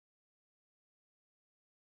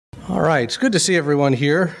All right, it's good to see everyone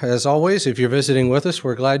here. As always, if you're visiting with us,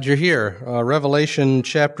 we're glad you're here. Revelation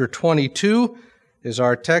chapter 22 is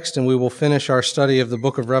our text, and we will finish our study of the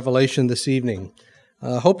book of Revelation this evening.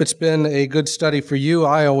 I hope it's been a good study for you.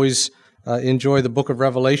 I always enjoy the book of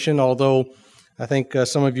Revelation, although I think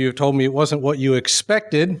some of you have told me it wasn't what you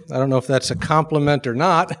expected. I don't know if that's a compliment or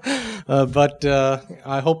not, but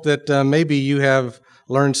I hope that maybe you have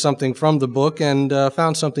learned something from the book and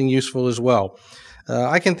found something useful as well.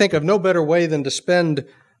 I can think of no better way than to spend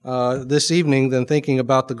this evening than thinking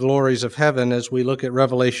about the glories of heaven as we look at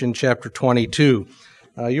Revelation chapter 22.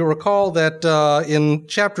 You'll recall that in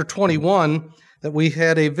chapter 21 that we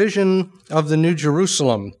had a vision of the New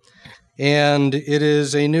Jerusalem. And it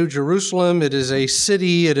is a New Jerusalem, it is a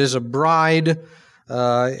city, it is a bride,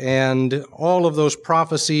 and all of those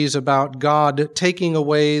prophecies about God taking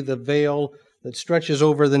away the veil that stretches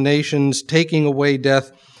over the nations, taking away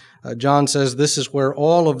death. John says this is where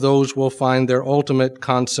all of those will find their ultimate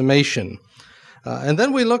consummation. And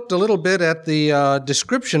then we looked a little bit at the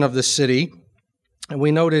description of the city, and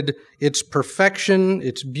we noted its perfection,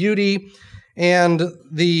 its beauty, and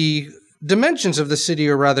the dimensions of the city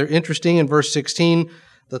are rather interesting. In verse 16,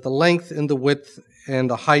 that the length and the width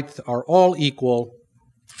and the height are all equal,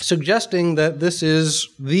 suggesting that this is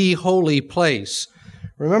the holy place.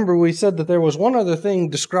 Remember, we said that there was one other thing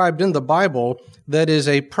described in the Bible that is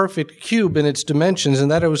a perfect cube in its dimensions,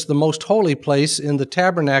 and that it was the most holy place in the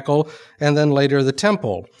tabernacle and then later the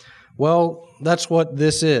temple. Well, that's what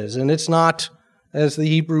this is, and it's not, as the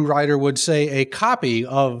Hebrew writer would say, a copy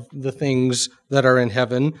of the things that are in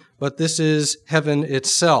heaven, but this is heaven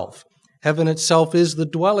itself. Heaven itself is the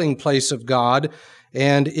dwelling place of God,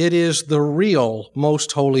 and it is the real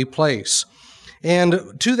most holy place.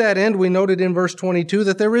 And to that end, we noted in verse 22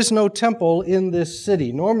 that there is no temple in this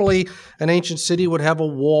city. Normally, an ancient city would have a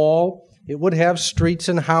wall, it would have streets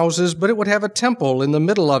and houses, but it would have a temple in the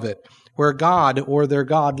middle of it where God or their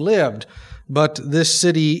God lived. But this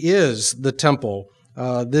city is the temple.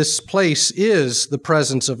 This place is the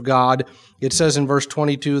presence of God. It says in verse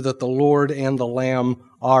 22 that the Lord and the Lamb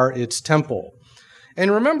are its temple. And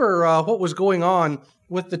remember what was going on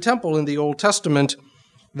with the temple in the Old Testament,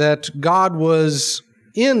 that God was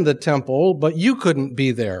in the temple, but you couldn't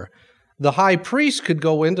be there. The high priest could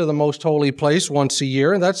go into the most holy place once a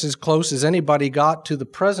year, and that's as close as anybody got to the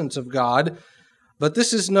presence of God. But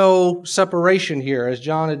this is no separation here. As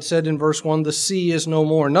John had said in verse 1, the sea is no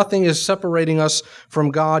more. Nothing is separating us from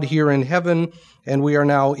God here in heaven, and we are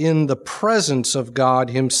now in the presence of God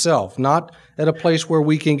himself, not at a place where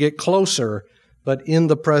we can get closer, but in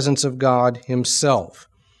the presence of God himself.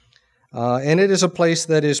 And it is a place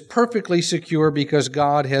that is perfectly secure because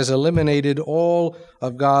God has eliminated all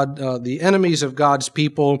of the enemies of God's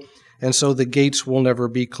people, and so the gates will never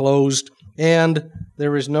be closed. And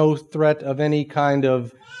there is no threat of any kind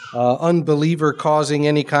of unbeliever causing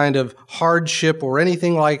any kind of hardship or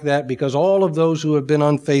anything like that, because all of those who have been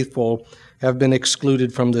unfaithful have been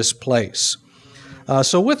excluded from this place.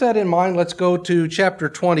 So with that in mind, let's go to chapter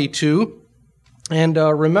 22. And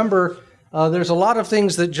remember, there's a lot of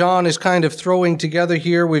things that John is kind of throwing together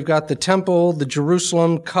here. We've got the temple, the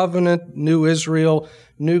Jerusalem, covenant, new Israel,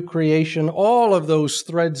 new creation. All of those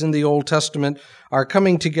threads in the Old Testament are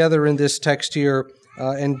coming together in this text here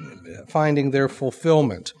and finding their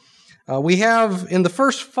fulfillment. We have in the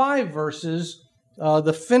first 5 verses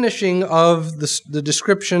the finishing of the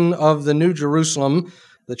description of the New Jerusalem.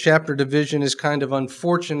 The chapter division is kind of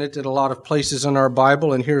unfortunate at a lot of places in our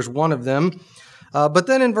Bible, and here's one of them. But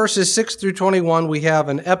then in verses 6 through 21, we have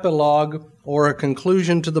an epilogue or a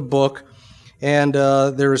conclusion to the book, and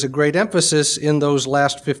there is a great emphasis in those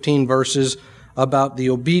last 15 verses about the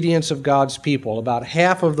obedience of God's people. About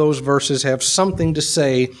half of those verses have something to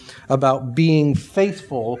say about being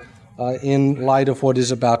faithful in light of what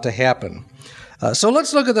is about to happen. So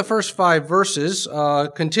let's look at the first 5 verses,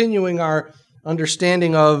 continuing our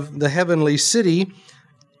understanding of the heavenly city.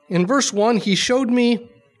 In verse 1, he showed me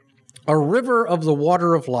a river of the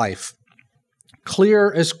water of life,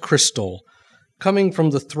 clear as crystal, coming from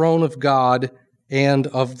the throne of God and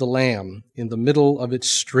of the Lamb in the middle of its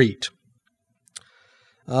street.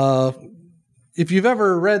 If you've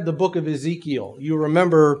ever read the book of Ezekiel, you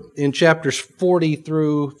remember in chapters 40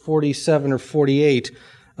 through 47 or 48,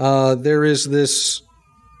 there is this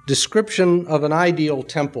description of an ideal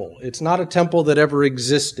temple. It's not a temple that ever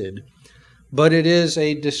existed, but it is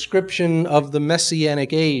a description of the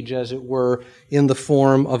Messianic age, as it were, in the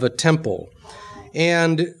form of a temple.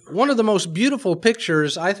 And one of the most beautiful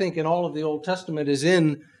pictures, I think, in all of the Old Testament is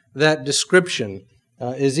in that description.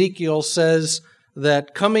 Ezekiel says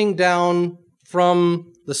that coming down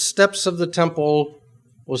from the steps of the temple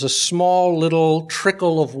was a small little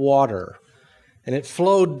trickle of water, and it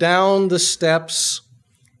flowed down the steps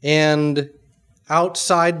and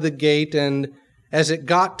outside the gate, and as it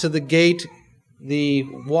got to the gate, the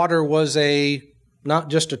water was not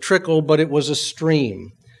just a trickle, but it was a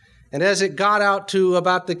stream. And as it got out to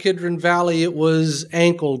about the Kidron Valley, it was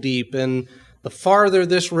ankle deep, and the farther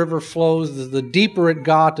this river flows, the deeper it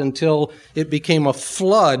got until it became a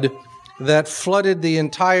flood that flooded the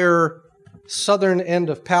entire southern end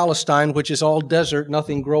of Palestine, which is all desert,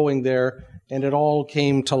 nothing growing there, and it all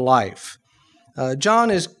came to life.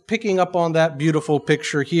 John is picking up on that beautiful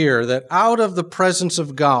picture here, that out of the presence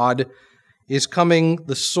of God is coming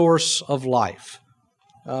the source of life.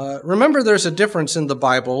 Remember, there's a difference in the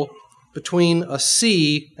Bible between a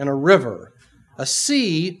sea and a river. A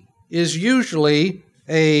sea is usually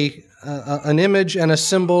an image and a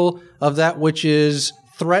symbol of that which is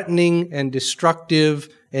threatening and destructive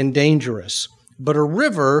and dangerous. But a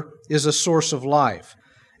river is a source of life.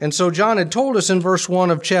 And so John had told us in verse 1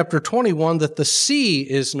 of chapter 21 that the sea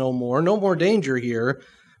is no more danger here,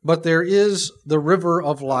 but there is the river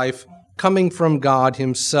of life coming from God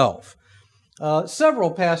himself.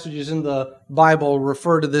 Several passages in the Bible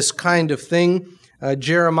refer to this kind of thing.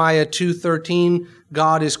 Jeremiah 2:13,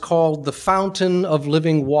 God is called the fountain of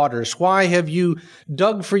living waters. Why have you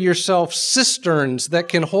dug for yourself cisterns that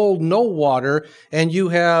can hold no water, and you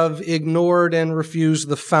have ignored and refused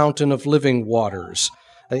the fountain of living waters?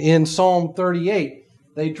 In Psalm 38,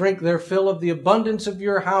 they drink their fill of the abundance of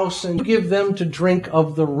your house, and give them to drink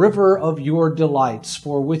of the river of your delights.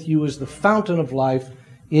 For with you is the fountain of life.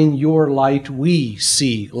 In your light we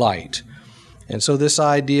see light. And so this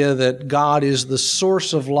idea that God is the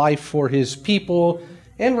source of life for his people.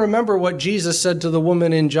 And remember what Jesus said to the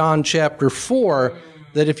woman in John chapter 4,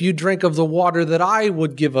 that if you drink of the water that I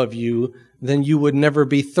would give of you, then you would never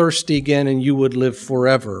be thirsty again and you would live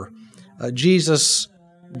forever. Jesus,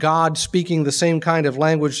 God speaking the same kind of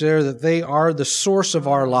language there, that they are the source of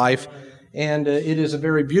our life. And it is a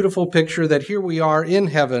very beautiful picture that here we are in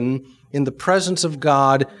heaven, in the presence of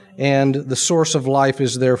God, and the source of life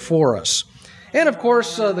is there for us. And of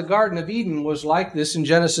course, the Garden of Eden was like this. In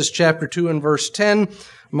Genesis chapter 2 and verse 10,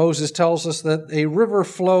 Moses tells us that a river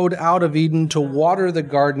flowed out of Eden to water the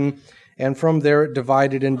garden, and from there it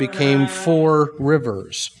divided and became 4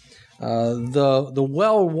 rivers. The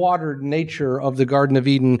well-watered nature of the Garden of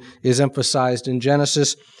Eden is emphasized in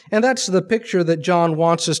Genesis, and that's the picture that John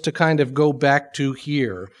wants us to kind of go back to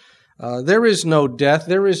here. There is no death,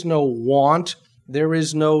 there is no want, there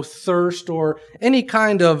is no thirst or any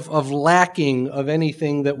kind of lacking of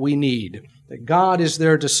anything that we need. That God is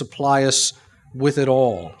there to supply us with it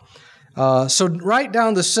all. So right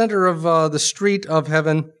down the center of the street of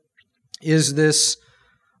heaven is this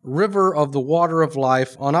river of the water of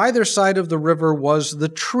life. On either side of the river was the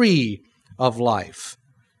tree of life.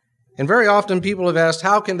 And very often people have asked,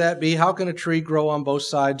 how can that be? How can a tree grow on both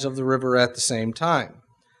sides of the river at the same time?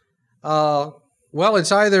 Well,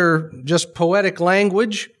 it's either just poetic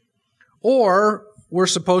language, or we're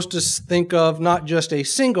supposed to think of not just a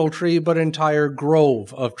single tree, but an entire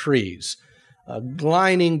grove of trees,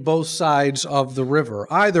 lining both sides of the river.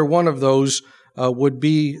 Either one of those would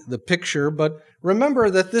be the picture, but remember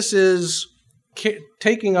that this is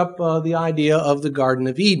taking up the idea of the Garden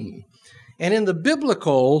of Eden. And in the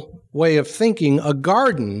biblical way of thinking, a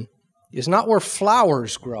garden is not where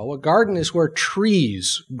flowers grow. A garden is where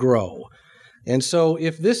trees grow. And so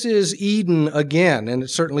if this is Eden again, and it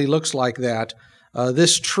certainly looks like that,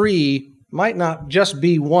 this tree might not just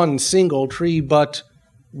be one single tree, but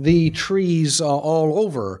the trees all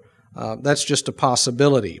over. That's just a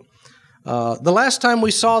possibility. The last time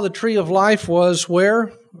we saw the tree of life was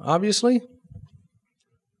where, obviously?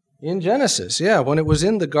 In Genesis, when it was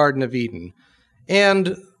in the Garden of Eden.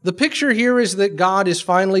 And the picture here is that God is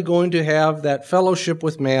finally going to have that fellowship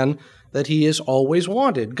with man that he has always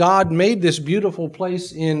wanted. God made this beautiful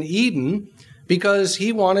place in Eden because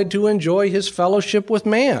he wanted to enjoy his fellowship with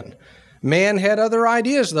man. Man had other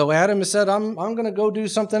ideas, though. Adam said, I'm going to go do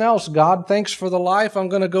something else. God, thanks for the life. I'm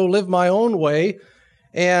going to go live my own way.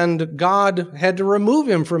 And God had to remove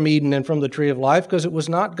him from Eden and from the tree of life because it was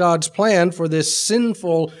not God's plan for this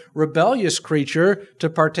sinful, rebellious creature to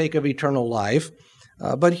partake of eternal life.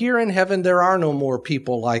 But here in heaven, there are no more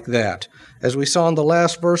people like that. As we saw in the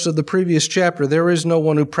last verse of the previous chapter, there is no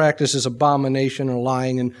one who practices abomination or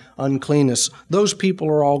lying and uncleanness. Those people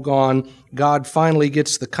are all gone. God finally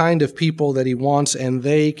gets the kind of people that he wants, and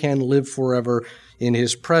they can live forever in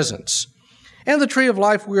his presence. And the tree of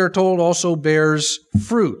life, we are told, also bears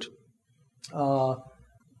fruit.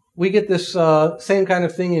 We get this same kind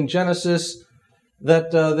of thing in Genesis.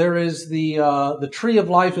 that there is the tree of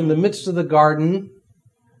life in the midst of the garden,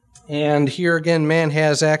 and here again man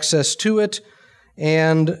has access to it.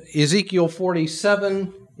 And Ezekiel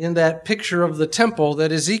 47, in that picture of the temple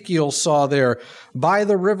that Ezekiel saw there, by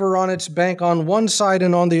the river on its bank on one side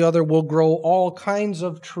and on the other will grow all kinds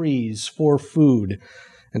of trees for food.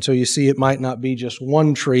 And so you see it might not be just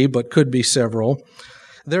one tree, but could be several.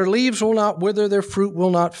 Their leaves will not wither, their fruit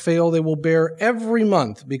will not fail. They will bear every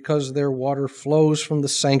month because their water flows from the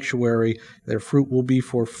sanctuary. Their fruit will be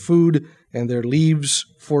for food and their leaves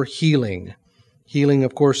for healing. Healing,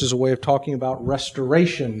 of course, is a way of talking about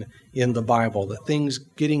restoration in the Bible, that things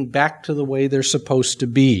getting back to the way they're supposed to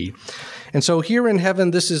be. And so here in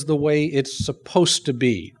heaven, this is the way it's supposed to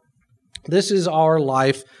be. This is our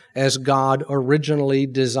life as God originally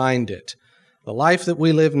designed it. The life that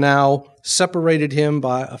we live now, separated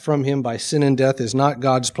from Him by sin and death, is not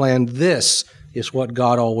God's plan. This is what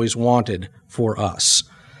God always wanted for us.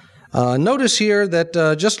 Notice here that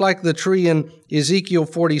just like the tree in Ezekiel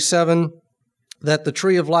 47, that the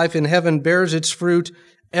tree of life in heaven bears its fruit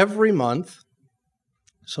every month.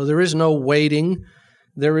 So there is no waiting.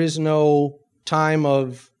 There is no time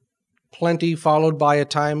of plenty followed by a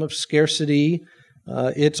time of scarcity.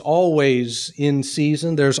 It's always in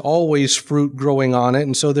season. There's always fruit growing on it,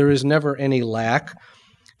 and so there is never any lack.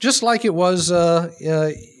 Just like it was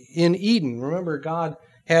in Eden. Remember, God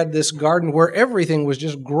had this garden where everything was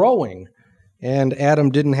just growing, and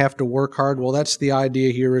Adam didn't have to work hard. Well, that's the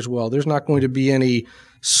idea here as well. There's not going to be any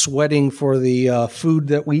sweating for the food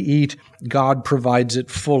that we eat. God provides it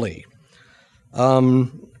fully.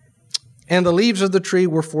 And the leaves of the tree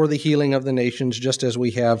were for the healing of the nations, just as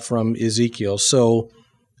we have from Ezekiel. So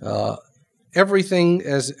everything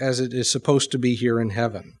as it is supposed to be here in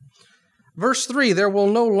heaven. Verse 3, there will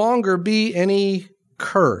no longer be any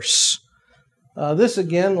curse. This,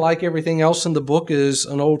 again, like everything else in the book, is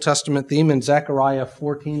an Old Testament theme. In Zechariah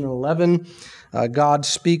 14:11, God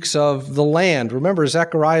speaks of the land. Remember,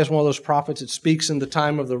 Zechariah is one of those prophets that speaks in the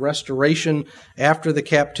time of the restoration after the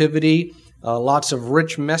captivity. Lots of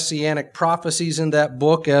rich messianic prophecies in that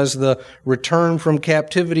book as the return from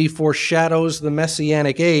captivity foreshadows the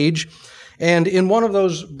messianic age. And in one of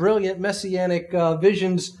those brilliant messianic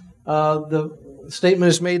visions, the statement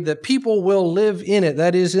is made that people will live in it,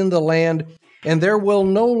 that is, in the land, and there will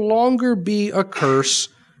no longer be a curse,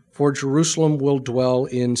 for Jerusalem will dwell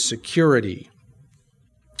in security.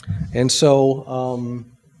 And so,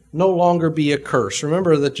 no longer be a curse.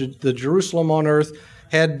 Remember that the Jerusalem on earth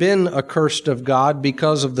had been accursed of God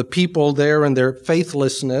because of the people there and their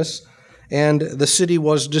faithlessness, and the city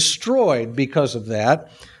was destroyed because of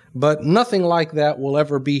that. But nothing like that will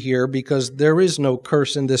ever be here, because there is no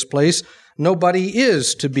curse in this place. Nobody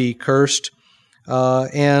is to be cursed.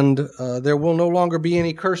 And there will no longer be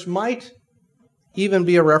any curse. Might even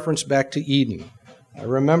be a reference back to Eden.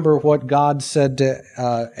 Remember what God said to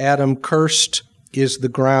Adam, cursed is the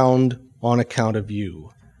ground on account of you.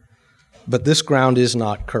 But this ground is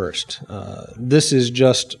not cursed. This is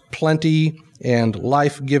just plenty and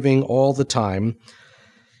life-giving all the time.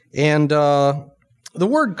 And the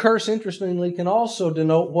word curse, interestingly, can also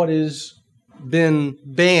denote what has been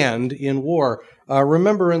banned in war.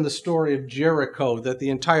 Remember in the story of Jericho that the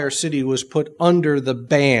entire city was put under the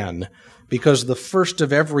ban because the first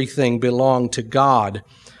of everything belonged to God.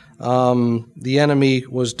 The enemy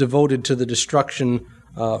was devoted to the destruction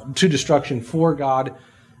for God.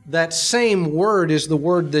 That same word is the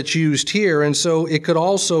word that's used here, and so it could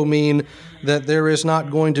also mean that there is not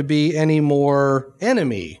going to be any more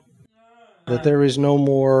enemy, that there is no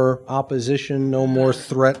more opposition, no more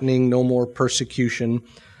threatening, no more persecution.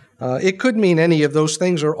 It could mean any of those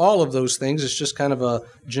things or all of those things. It's just kind of a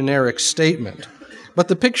generic statement. But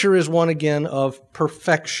the picture is one, again, of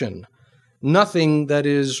perfection. Nothing that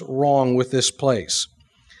is wrong with this place.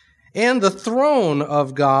 And the throne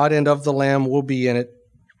of God and of the Lamb will be in it,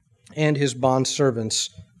 and his bondservants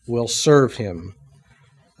will serve him.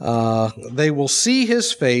 They will see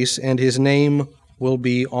his face, and his name will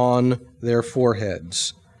be on their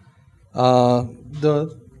foreheads.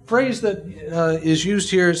 The phrase that is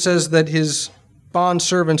used here says that his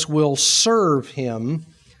bondservants will serve him.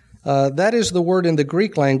 That is the word in the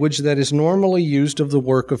Greek language that is normally used of the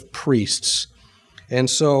work of priests. And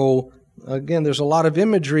so, again, there's a lot of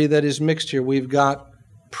imagery that is mixed here. We've got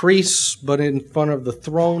priests, but in front of the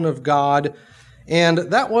throne of God. And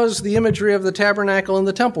that was the imagery of the tabernacle and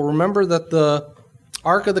the temple. Remember that the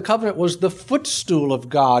Ark of the Covenant was the footstool of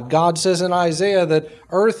God. God says in Isaiah that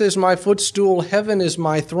earth is my footstool, heaven is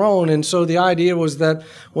my throne. And so the idea was that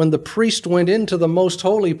when the priest went into the most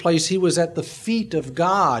holy place, he was at the feet of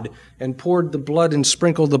God and poured the blood and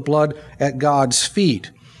sprinkled the blood at God's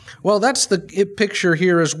feet. Well, that's the picture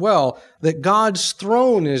here as well, that God's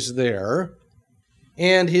throne is there,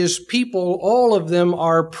 and his people, all of them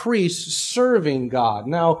are priests serving God.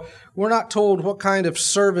 Now, we're not told what kind of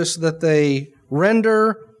service that they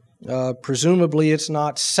render. Presumably it's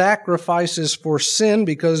not sacrifices for sin,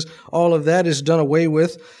 because all of that is done away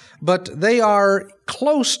with. But they are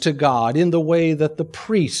close to God in the way that the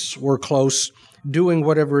priests were close, doing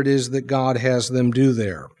whatever it is that God has them do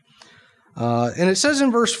there. And it says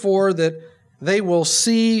in verse 4 that they will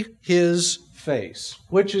see his face,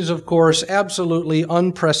 which is, of course, absolutely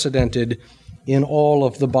unprecedented in all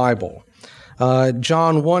of the Bible.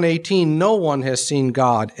 John 1:18, no one has seen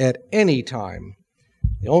God at any time.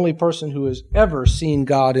 The only person who has ever seen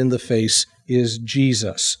God in the face is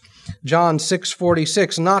Jesus. John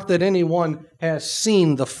 6:46, not that anyone has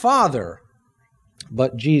seen the Father,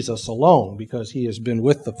 but Jesus alone, because he has been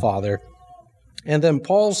with the Father. And then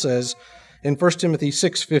Paul says in 1 Timothy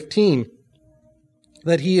 6:15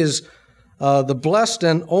 that he is the blessed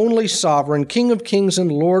and only sovereign, King of kings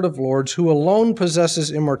and Lord of lords, who alone possesses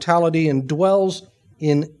immortality and dwells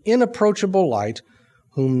in inapproachable light,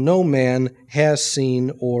 whom no man has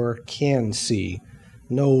seen or can see.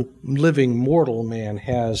 No living mortal man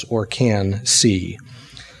has or can see.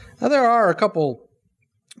 Now, there are a couple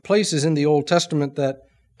places in the Old Testament that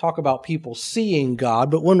talk about people seeing God,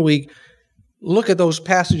 but when we look at those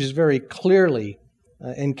passages very clearly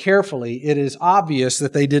and carefully, it is obvious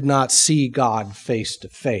that they did not see God face to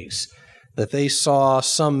face, that they saw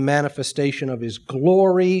some manifestation of his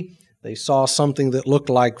glory. They saw something that looked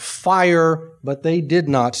like fire, but they did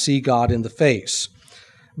not see God in the face.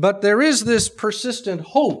 But there is this persistent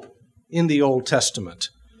hope in the Old Testament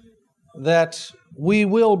that we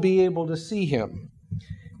will be able to see him.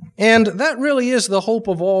 And that really is the hope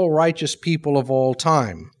of all righteous people of all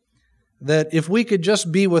time, that if we could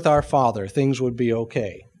just be with our Father, things would be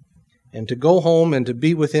okay. And to go home and to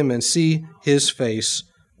be with him and see his face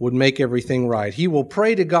would make everything right. He will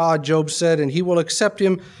pray to God, Job said, and he will accept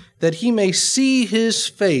him, that he may see his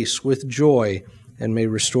face with joy and may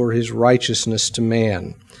restore his righteousness to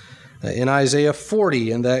man. In Isaiah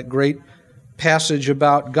 40, in that great passage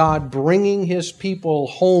about God bringing his people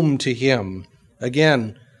home to him,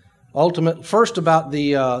 again, first about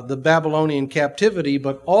the Babylonian captivity,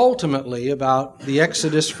 but ultimately about the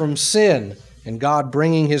exodus from sin and God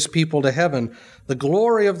bringing his people to heaven. The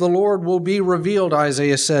glory of the Lord will be revealed,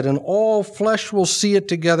 Isaiah said, and all flesh will see it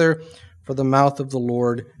together, for the mouth of the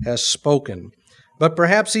Lord has spoken. But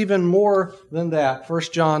perhaps even more than that, 1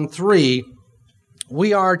 John 3,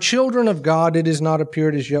 we are children of God. It is not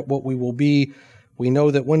appeared as yet what we will be. We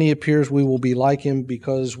know that when he appears, we will be like him,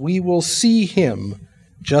 because we will see him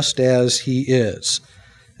just as he is.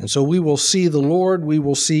 And so we will see the Lord, we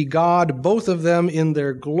will see God, both of them in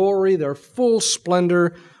their glory, their full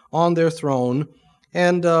splendor on their throne,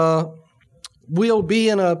 and we'll be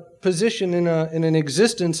in a position, in an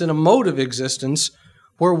existence, in a mode of existence,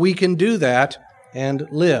 where we can do that and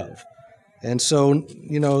live. And so,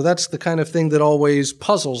 that's the kind of thing that always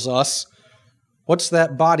puzzles us. What's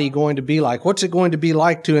that body going to be like? What's it going to be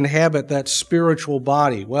like to inhabit that spiritual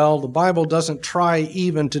body? Well, the Bible doesn't try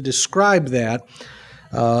even to describe that.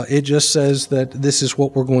 It just says that this is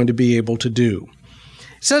what we're going to be able to do.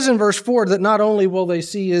 It says in verse 4 that not only will they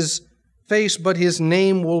see his face, but his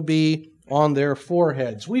name will be on their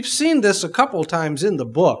foreheads. We've seen this a couple times in the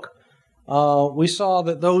book. We saw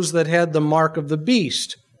that those that had the mark of the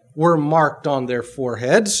beast were marked on their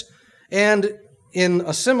foreheads, and in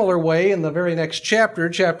a similar way, in the very next chapter,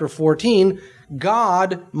 chapter 14,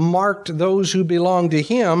 God marked those who belong to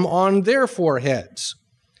him on their foreheads.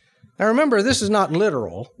 Now remember, this is not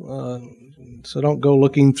literal, so don't go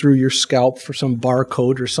looking through your scalp for some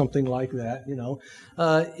barcode or something like that,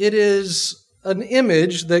 It is an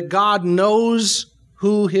image that God knows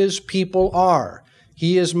who his people are.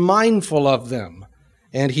 He is mindful of them,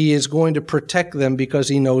 and he is going to protect them because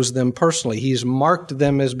he knows them personally. He's marked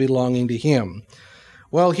them as belonging to him.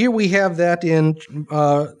 Well, here we have that in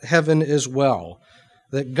heaven as well,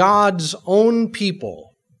 that God's own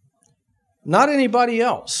people, not anybody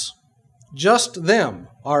else, just them,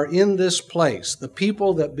 are in this place, the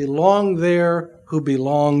people that belong there who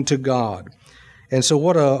belong to God. And so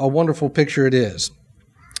what a wonderful picture it is.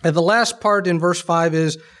 And the last part in verse 5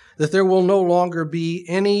 is that there will no longer be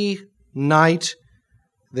any night.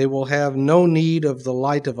 They will have no need of the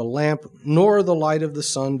light of a lamp, nor the light of the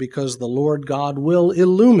sun, because the Lord God will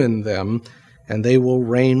illumine them, and they will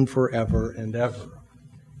reign forever and ever.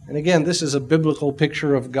 And again, this is a biblical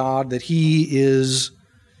picture of God, that He is,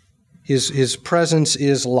 His presence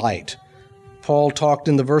is light. Paul talked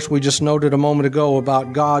in the verse we just noted a moment ago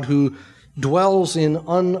about God who dwells in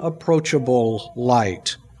unapproachable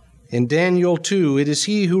light. In Daniel 2, it is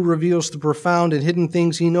He who reveals the profound and hidden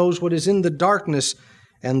things. He knows what is in the darkness,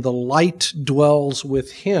 and the light dwells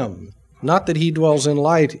with Him. Not that He dwells in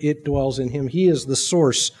light, it dwells in Him. He is the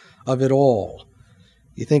source of it all.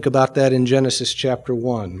 You think about that in Genesis chapter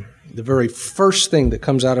 1. The very first thing that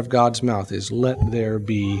comes out of God's mouth is, "Let there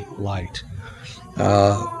be light."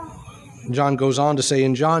 John goes on to say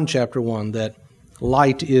in John chapter 1 that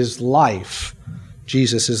light is life.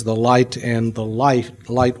 Jesus is the light, and the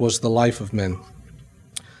light was the life of men.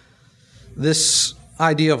 This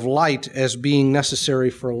idea of light as being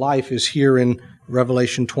necessary for life is here in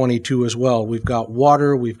Revelation 22 as well. We've got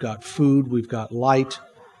water, we've got food, we've got light.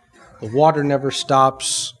 The water never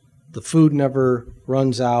stops, the food never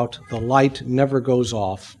runs out, the light never goes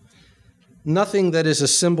off. Nothing that is a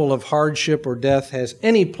symbol of hardship or death has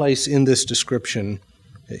any place in this description.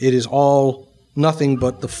 It is all nothing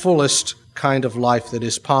but the fullest kind of life that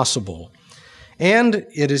is possible. And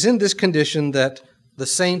it is in this condition that the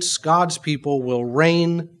saints, God's people, will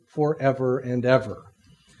reign forever and ever.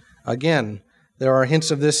 Again, there are hints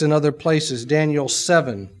of this in other places. Daniel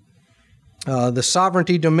 7, the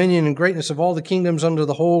sovereignty, dominion, and greatness of all the kingdoms under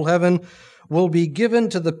the whole heaven will be given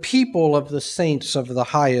to the people of the saints of the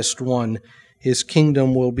highest one. His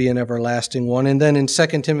kingdom will be an everlasting one. And then in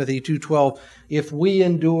 2 Timothy 2:12, if we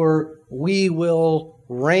endure, we will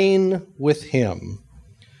reign with Him.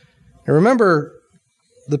 Now remember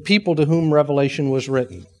the people to whom Revelation was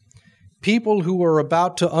written. People who were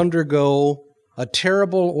about to undergo a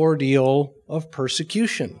terrible ordeal of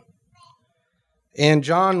persecution. And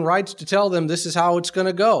John writes to tell them this is how it's going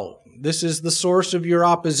to go. This is the source of your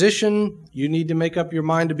opposition. You need to make up your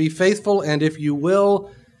mind to be faithful. And if you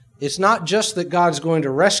will, it's not just that God's going to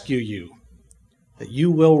rescue you, that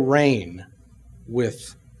you will reign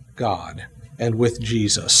with God and with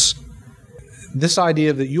Jesus. This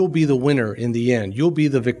idea that you'll be the winner in the end, you'll be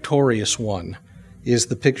the victorious one, is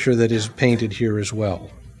the picture that is painted here as well.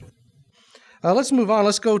 Let's move on.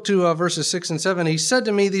 Let's go to verses 6 and 7. He said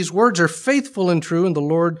to me, "These words are faithful and true, and the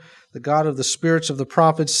Lord, the God of the spirits of the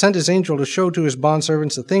prophets, sent His angel to show to His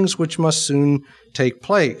bondservants the things which must soon take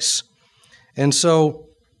place." And so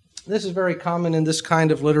this is very common in this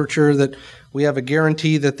kind of literature, that we have a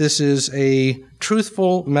guarantee that this is a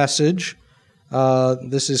truthful message.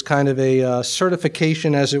 This is kind of a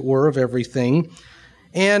certification, as it were, of everything.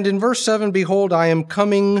 And in verse 7, "Behold, I am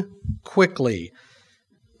coming quickly."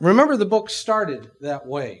 Remember, the book started that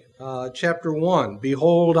way. Chapter 1,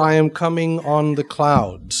 "Behold, I am coming on the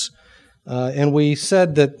clouds." And we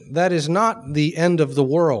said that that is not the end of the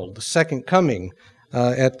world, the second coming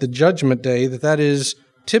at the judgment day, that is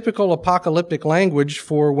typical apocalyptic language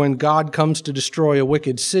for when God comes to destroy a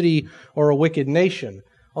wicked city or a wicked nation.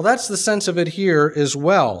 Well, that's the sense of it here as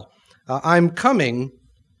well. I'm coming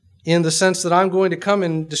in the sense that I'm going to come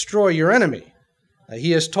and destroy your enemy.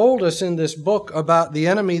 He has told us in this book about the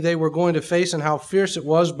enemy they were going to face and how fierce it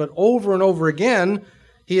was, but over and over again,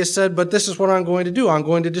 He has said, but this is what I'm going to do. I'm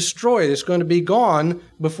going to destroy it. It's going to be gone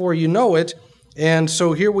before you know it. And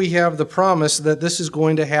so here we have the promise that this is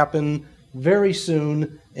going to happen very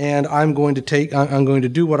soon, and I'm going to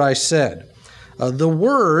do what I said. The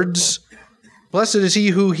words, "Blessed is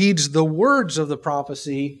he who heeds the words of the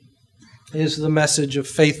prophecy," is the message of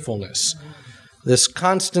faithfulness. This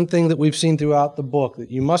constant thing that we've seen throughout the book,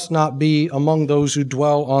 that you must not be among those who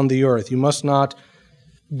dwell on the earth. You must not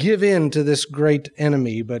give in to this great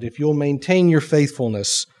enemy, but if you'll maintain your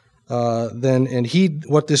faithfulness, and heed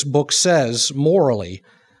what this book says morally,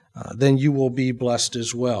 then you will be blessed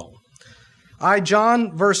as well. I,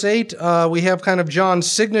 John, verse 8, we have kind of John's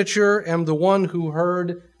signature, am the one who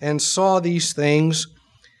heard and saw these things.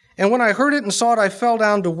 And when I heard it and saw it, I fell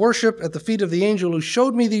down to worship at the feet of the angel who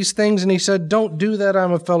showed me these things, and he said, "Don't do that,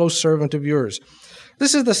 I'm a fellow servant of yours."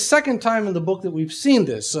 This is the second time in the book that we've seen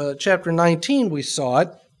this. Chapter 19, we saw it.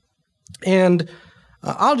 And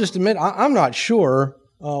I'll just admit, I'm not sure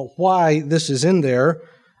why this is in there.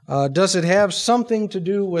 Does it have something to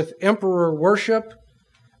do with emperor worship?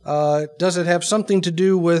 Does it have something to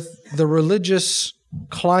do with the religious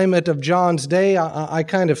climate of John's day? I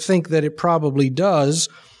kind of think that it probably does.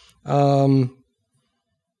 In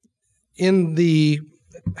the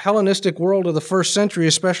Hellenistic world of the first century,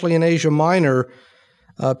 especially in Asia Minor,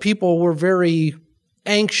 people were very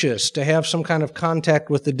anxious to have some kind of contact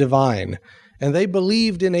with the divine. And they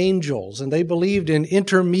believed in angels, and they believed in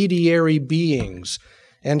intermediary beings.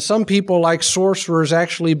 And some people, like sorcerers,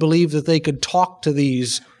 actually believed that they could talk to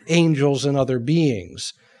these angels and other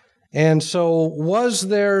beings. And so was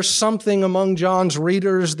there something among John's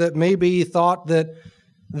readers that maybe thought that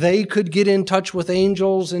they could get in touch with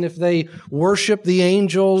angels, and if they worship the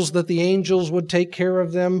angels, that the angels would take care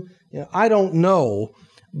of them? I don't know,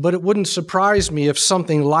 but it wouldn't surprise me if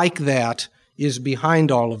something like that is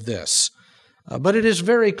behind all of this. But it is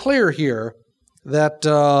very clear here that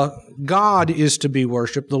God is to be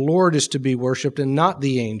worshiped, the Lord is to be worshiped, and not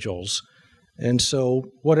the angels. And so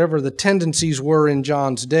whatever the tendencies were in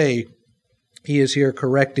John's day, he is here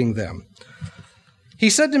correcting them. He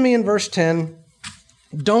said to me in verse 10,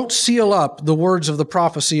 "Don't seal up the words of the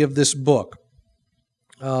prophecy of this book."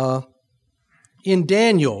 In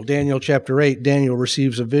Daniel chapter 8, Daniel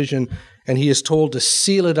receives a vision, and he is told to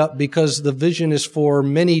seal it up because the vision is for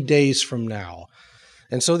many days from now.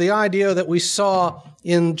 And so the idea that we saw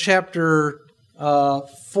in chapter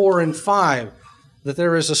 4 and 5, that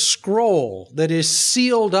there is a scroll that is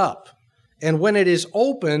sealed up, and when it is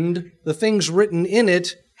opened, the things written in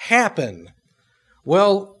it happen.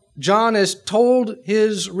 Well, John has told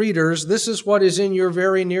his readers, this is what is in your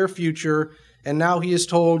very near future, and now he is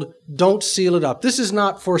told, don't seal it up. This is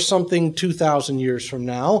not for something 2,000 years from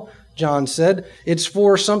now, John said. It's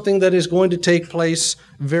for something that is going to take place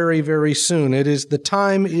very, very soon. The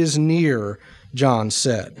time is near, John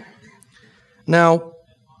said. Now,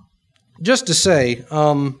 just to say,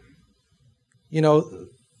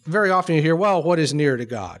 very often you hear, well, what is near to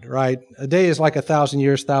God, right? A day is like 1,000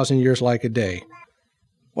 years, 1,000 years like a day.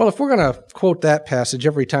 Well, if we're going to quote that passage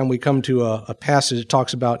every time we come to a passage that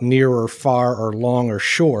talks about near or far or long or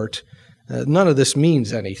short, none of this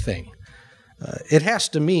means anything. It has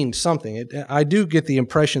to mean something. I do get the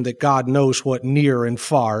impression that God knows what near and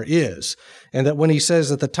far is, and that when he says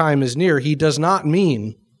that the time is near, he does not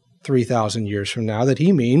mean 3,000 years from now, that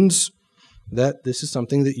he means that this is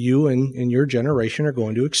something that you and your generation are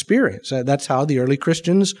going to experience. That's how the early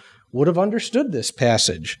Christians would have understood this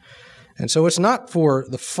passage. And so it's not for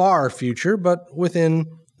the far future, but within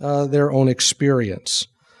their own experience.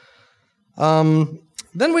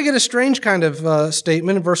 Then we get a strange kind of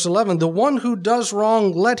statement in verse 11. The one who does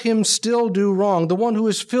wrong, let him still do wrong. The one who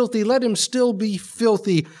is filthy, let him still be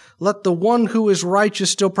filthy. Let the one who is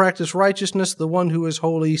righteous still practice righteousness. The one who is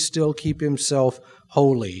holy still keep himself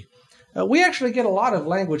holy. We actually get a lot of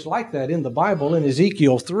language like that in the Bible. In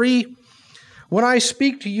Ezekiel 3, when I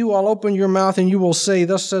speak to you, I'll open your mouth, and you will say,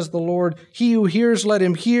 thus says the Lord, he who hears, let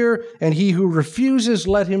him hear, and he who refuses,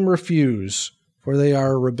 let him refuse, for they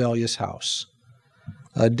are a rebellious house.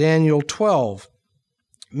 Daniel 12,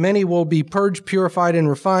 many will be purged, purified, and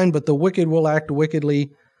refined, but the wicked will act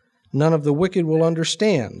wickedly. None of the wicked will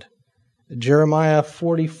understand. Jeremiah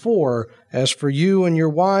 44, as for you and your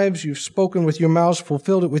wives, you've spoken with your mouths,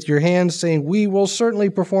 fulfilled it with your hands, saying, we will certainly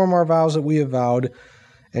perform our vows that we have vowed.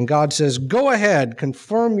 And God says, go ahead,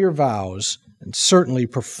 confirm your vows, and certainly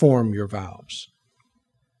perform your vows.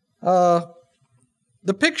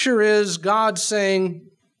 The picture is God saying,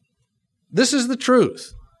 this is the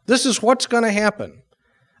truth. This is what's going to happen.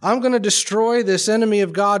 I'm going to destroy this enemy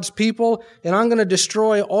of God's people, and I'm going to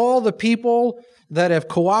destroy all the people that have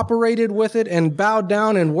cooperated with it and bowed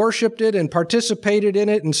down and worshiped it and participated in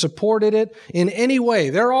it and supported it in any way.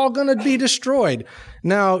 They're all going to be destroyed.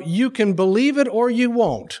 Now, you can believe it or you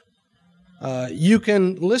won't. You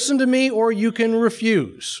can listen to me or you can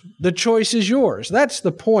refuse. The choice is yours. That's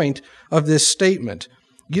the point of this statement.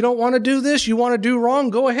 You don't want to do this? You want to do wrong?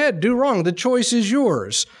 Go ahead, do wrong. The choice is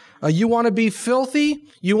yours. You want to be filthy?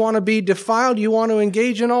 You want to be defiled? You want to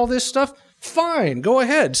engage in all this stuff? Fine, go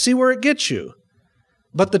ahead. See where it gets you.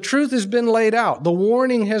 But the truth has been laid out. The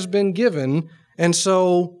warning has been given, and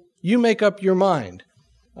so you make up your mind.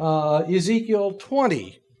 Ezekiel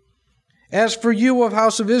 20. As for you of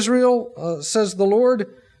house of Israel, says the Lord,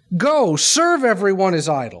 go, serve everyone as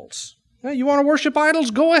idols. Now, you want to worship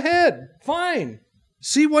idols? Go ahead. Fine.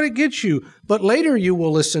 See what it gets you. But later you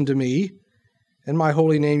will listen to me, and my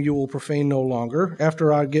holy name you will profane no longer,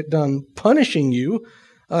 after I get done punishing you.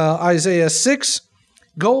 Isaiah 6,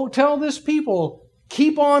 go tell this people,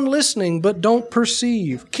 keep on listening, but don't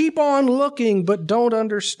perceive. Keep on looking, but don't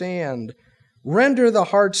understand. Render the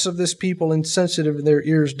hearts of this people insensitive and their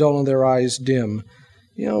ears dull and their eyes dim.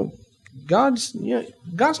 God's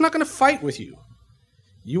not going to fight with you.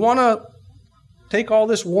 You want to take all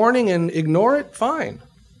this warning and ignore it? Fine.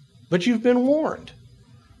 But you've been warned.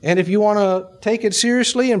 And if you want to take it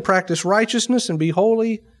seriously and practice righteousness and be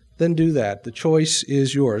holy, then do that. The choice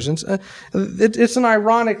is yours. And it's an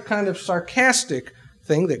ironic, kind of sarcastic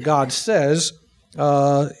thing that God says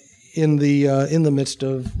in the midst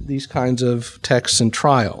of these kinds of texts and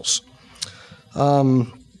trials.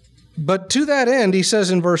 But to that end, he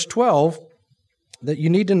says in verse 12 that you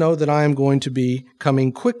need to know that I am going to be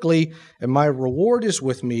coming quickly, and my reward is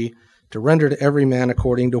with me to render to every man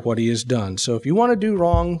according to what he has done. So if you want to do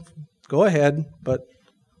wrong, go ahead, but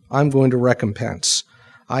I'm going to recompense.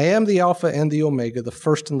 I am the Alpha and the Omega, the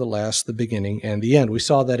first and the last, the beginning and the end. We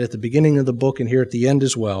saw that at the beginning of the book and here at the end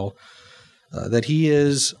as well, that he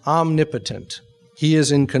is omnipotent. He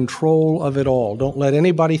is in control of it all. Don't let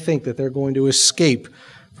anybody think that they're going to escape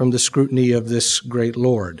from the scrutiny of this great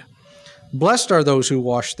Lord. Blessed are those who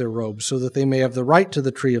wash their robes, so that they may have the right to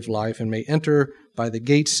the tree of life and may enter by the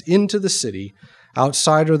gates into the city.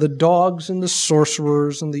 Outside are the dogs and the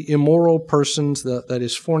sorcerers and the immoral persons, that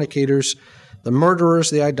is, fornicators, the murderers,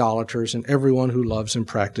 the idolaters, and everyone who loves and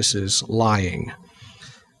practices lying.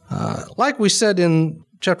 Like we said in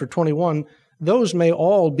chapter 21, those may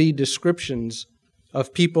all be descriptions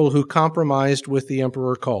of people who compromised with the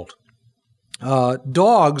emperor cult.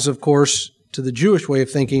 Dogs, of course, to the Jewish way of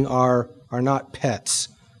thinking, are not pets.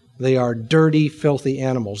 They are dirty, filthy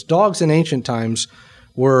animals. Dogs in ancient times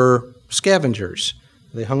were scavengers.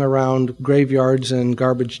 They hung around graveyards and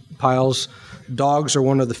garbage piles. Dogs are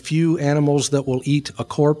one of the few animals that will eat a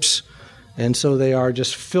corpse, and so they are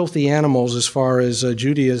just filthy animals as far as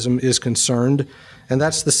Judaism is concerned, and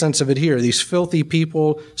that's the sense of it here. These filthy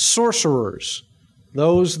people, sorcerers,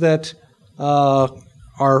 those that are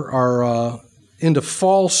into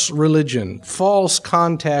false religion, false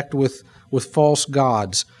contact with false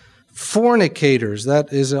gods, fornicators,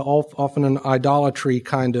 that is often an idolatry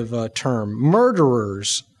kind of term,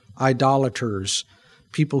 murderers, idolaters,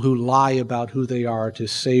 people who lie about who they are to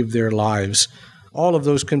save their lives. All of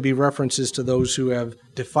those can be references to those who have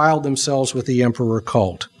defiled themselves with the emperor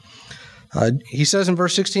cult. He says in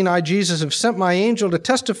verse 16, I, Jesus, have sent my angel to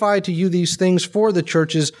testify to you these things for the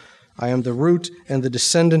churches. I am the root and the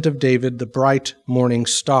descendant of David, the bright morning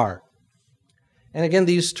star. And again,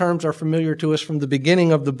 these terms are familiar to us from the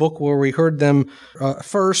beginning of the book where we heard them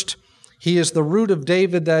first. He is the root of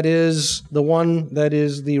David, that is the one that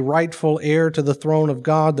is the rightful heir to the throne of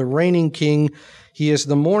God, the reigning king. He is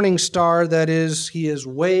the morning star, that is, he is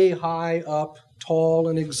way high up, tall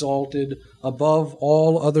and exalted, above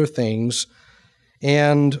all other things.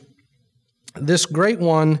 And this great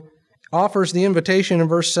one offers the invitation in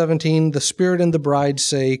verse 17, the Spirit and the bride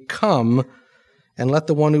say, come, and let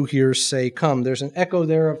the one who hears say, come. There's an echo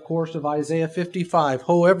there, of course, of Isaiah 55.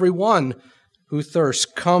 Ho, everyone who thirsts,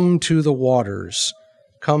 come to the waters.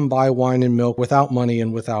 Come buy wine and milk without money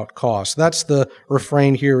and without cost. That's the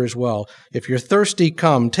refrain here as well. If you're thirsty,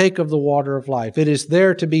 come, take of the water of life. It is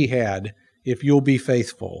there to be had if you'll be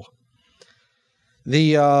faithful.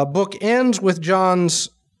 The book ends with John's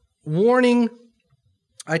warning.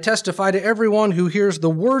 I testify to everyone who hears the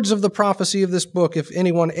words of the prophecy of this book. If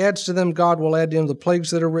anyone adds to them, God will add to him the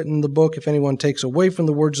plagues that are written in the book. If anyone takes away from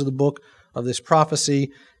the words of the book of this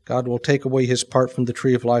prophecy, God will take away his part from the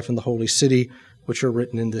tree of life and the holy city, which are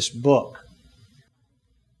written in this book.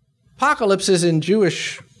 Apocalypses in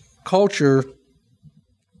Jewish culture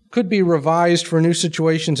could be revised for new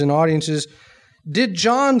situations and audiences. Did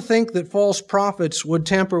John think that false prophets would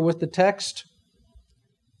tamper with the text?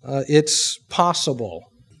 It's possible.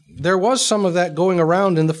 There was some of that going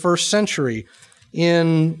around in the first century.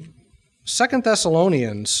 In 2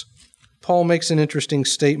 Thessalonians, Paul makes an interesting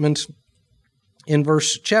statement in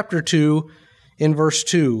chapter 2, in verse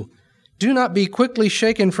 2. Do not be quickly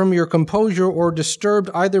shaken from your composure or disturbed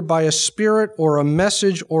either by a spirit or a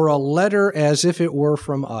message or a letter as if it were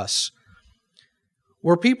from us.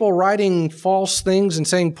 Were people writing false things and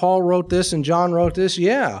saying Paul wrote this and John wrote this?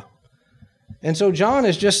 Yeah. And so John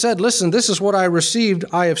has just said, listen, this is what I received.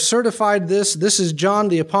 I have certified this. This is John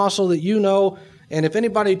the apostle that you know. And if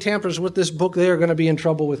anybody tampers with this book, they are going to be in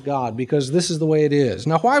trouble with God because this is the way it is.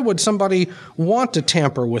 Now, why would somebody want to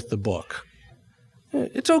tamper with the book?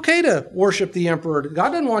 It's okay to worship the emperor. God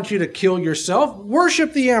doesn't want you to kill yourself.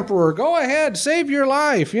 Worship the emperor. Go ahead. Save your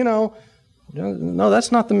life. No,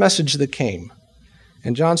 that's not the message that came.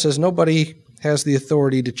 And John says nobody has the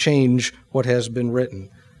authority to change what has been written.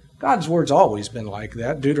 God's word's always been like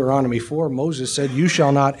that. Deuteronomy 4, Moses said, you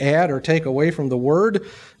shall not add or take away from the word.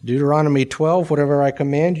 Deuteronomy 12, whatever I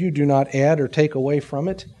command you, do not add or take away from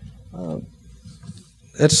it.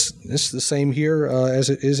 It's the same here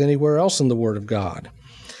as it is anywhere else in the Word of God.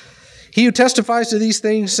 He who testifies to these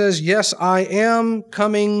things says, yes, I am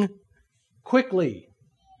coming quickly.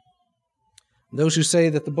 Those who say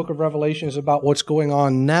that the book of Revelation is about what's going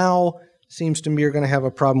on now, seems to me are going to have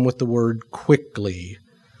a problem with the word quickly.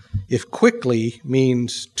 If quickly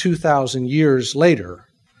means 2,000 years later,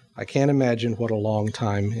 I can't imagine what a long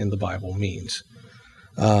time in the Bible means.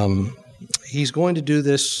 He's going to do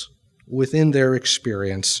this within their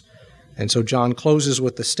experience. And so John closes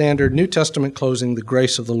with the standard New Testament closing, "The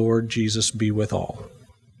grace of the Lord Jesus be with all."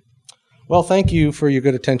 Well, thank you for your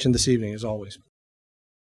good attention this evening, as always.